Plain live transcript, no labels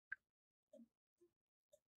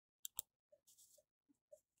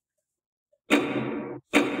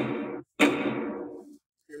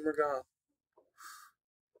Hammer God.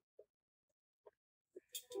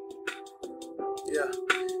 Yeah.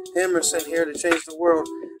 Hammer sent here to change the world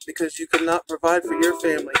because you could not provide for your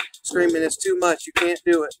family. Screaming, it's too much, you can't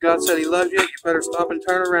do it. God said he loves you, you better stop and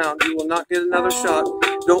turn around. You will not get another shot.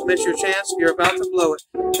 Don't miss your chance, you're about to blow it.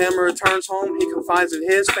 Hammer returns home, he confides in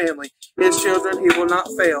his family. His children, he will not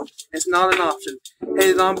fail. It's not an option.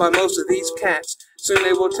 Hated on by most of these cats. Soon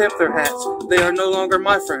they will tip their hats. They are no longer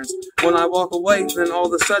my friends. When I walk away, then all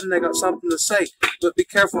of a sudden they got something to say. But be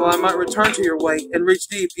careful, I might return to your way and reach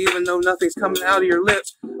deep, even though nothing's coming out of your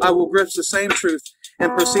lips. I will grip the same truth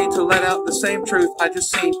and proceed to let out the same truth I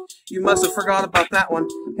just seen. You must have forgot about that one.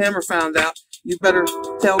 Hammer found out. You better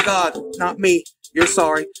tell God, not me. You're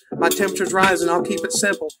sorry. My temperature's rising, I'll keep it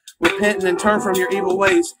simple. Repent and turn from your evil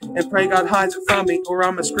ways, and pray God hides it from me, or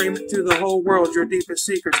I'ma scream it to the whole world, your deepest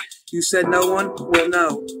secrets. You said no one will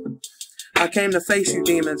know. I came to face you,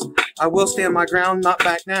 demons. I will stand my ground, not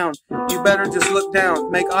back down. You better just look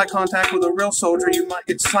down. Make eye contact with a real soldier, you might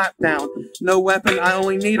get slapped down. No weapon, I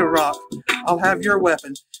only need a rock. I'll have your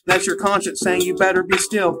weapon. That's your conscience saying you better be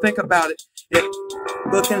still. Think about it.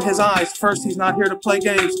 Look in his eyes. First, he's not here to play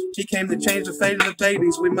games. He came to change the fate of the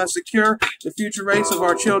babies. We must secure the future race of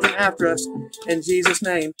our children after us. In Jesus'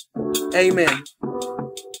 name, amen.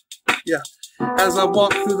 Yeah. As I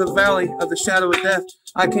walk through the valley of the shadow of death,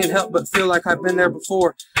 I can't help but feel like I've been there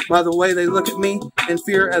before. By the way they look at me in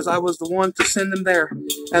fear, as I was the one to send them there.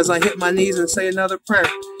 As I hit my knees and say another prayer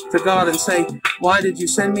to God and say, why did you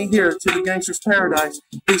send me here to the gangster's paradise?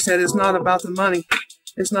 He said, it's not about the money.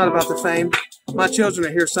 It's not about the fame. My children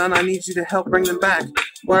are here, son. I need you to help bring them back.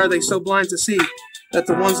 Why are they so blind to see that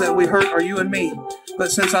the ones that we hurt are you and me?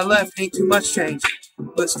 But since I left, ain't too much change.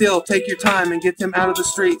 But still, take your time and get them out of the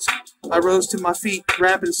streets. I rose to my feet,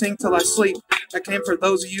 rap and sing till I sleep. I came for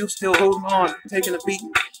those of you still holding on, taking a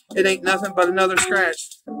beating. It ain't nothing but another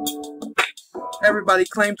scratch. Everybody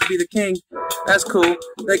claimed to be the king. That's cool.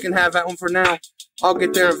 They can have that one for now. I'll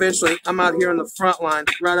get there eventually. I'm out here in the front line,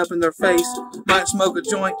 right up in their face. Might smoke a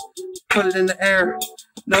joint, put it in the air.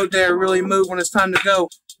 No dare really move when it's time to go.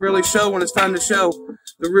 Really show when it's time to show.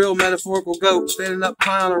 The real metaphorical goat standing up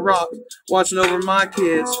high on a rock, watching over my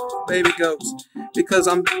kids, baby goats. Because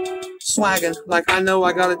I'm swagging like I know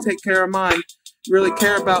I gotta take care of mine. Really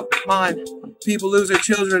care about mine. People lose their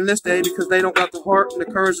children in this day because they don't got the heart and the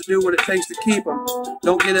courage to do what it takes to keep them.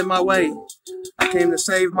 Don't get in my way. I came to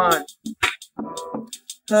save mine.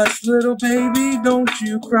 Hush, little baby, don't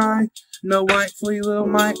you cry. No white flea, little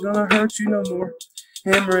Mike, gonna hurt you no more.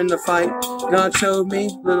 Hammer in the fight. God showed me,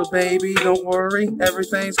 little baby, don't worry,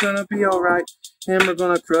 everything's gonna be alright. Hammer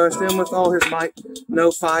gonna crush them with all his might. No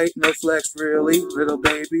fight, no flex, really, little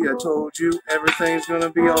baby, I told you, everything's gonna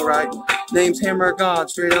be alright. Name's Hammer God,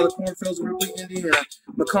 straight out of the cornfields of Ripley, Indiana.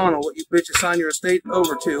 McConnell, what you bitches sign your estate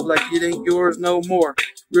over to, like it ain't yours no more.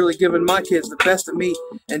 Really giving my kids the best of me,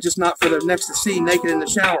 and just not for their necks to see, naked in the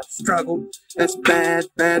shower. Struggle, that's bad,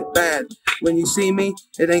 bad, bad. When you see me,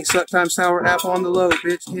 it ain't suck time sour apple on the low,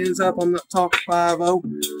 bitch. Hands up, I'm not talking 5-0.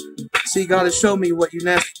 See, God has shown me what you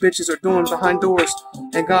nasty bitches are doing behind doors.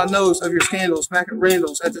 And God knows of your scandals back at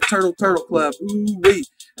Randall's at the Turtle Club. Ooh-wee,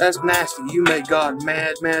 that's nasty. You made God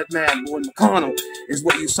mad, mad, mad. Boy, McConnell is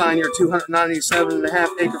what you sign your 297.5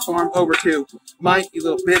 acre farm over to. Mike, you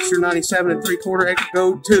little bitch, your 97 3/4 acre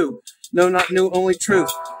go too. No, not new, only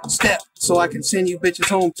truth. Step, so I can send you bitches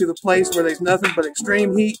home to the place where there's nothing but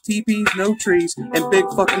extreme heat, teepees, no trees, and big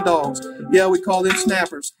fucking dogs. Yeah, we call them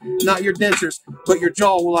snappers. Not your dentures, but your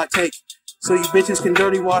jaw will I take. So you bitches can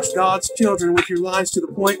dirty wash God's children with your lies to the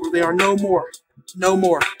point where they are no more. No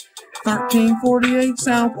more. 1348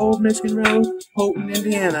 South Old Michigan Road, Houghton,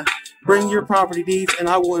 Indiana. Bring your property deeds and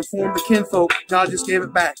I will inform the kinfolk God just gave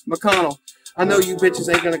it back. McConnell, I know you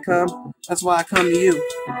bitches ain't gonna come. That's why I come to you.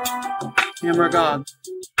 Hammer God.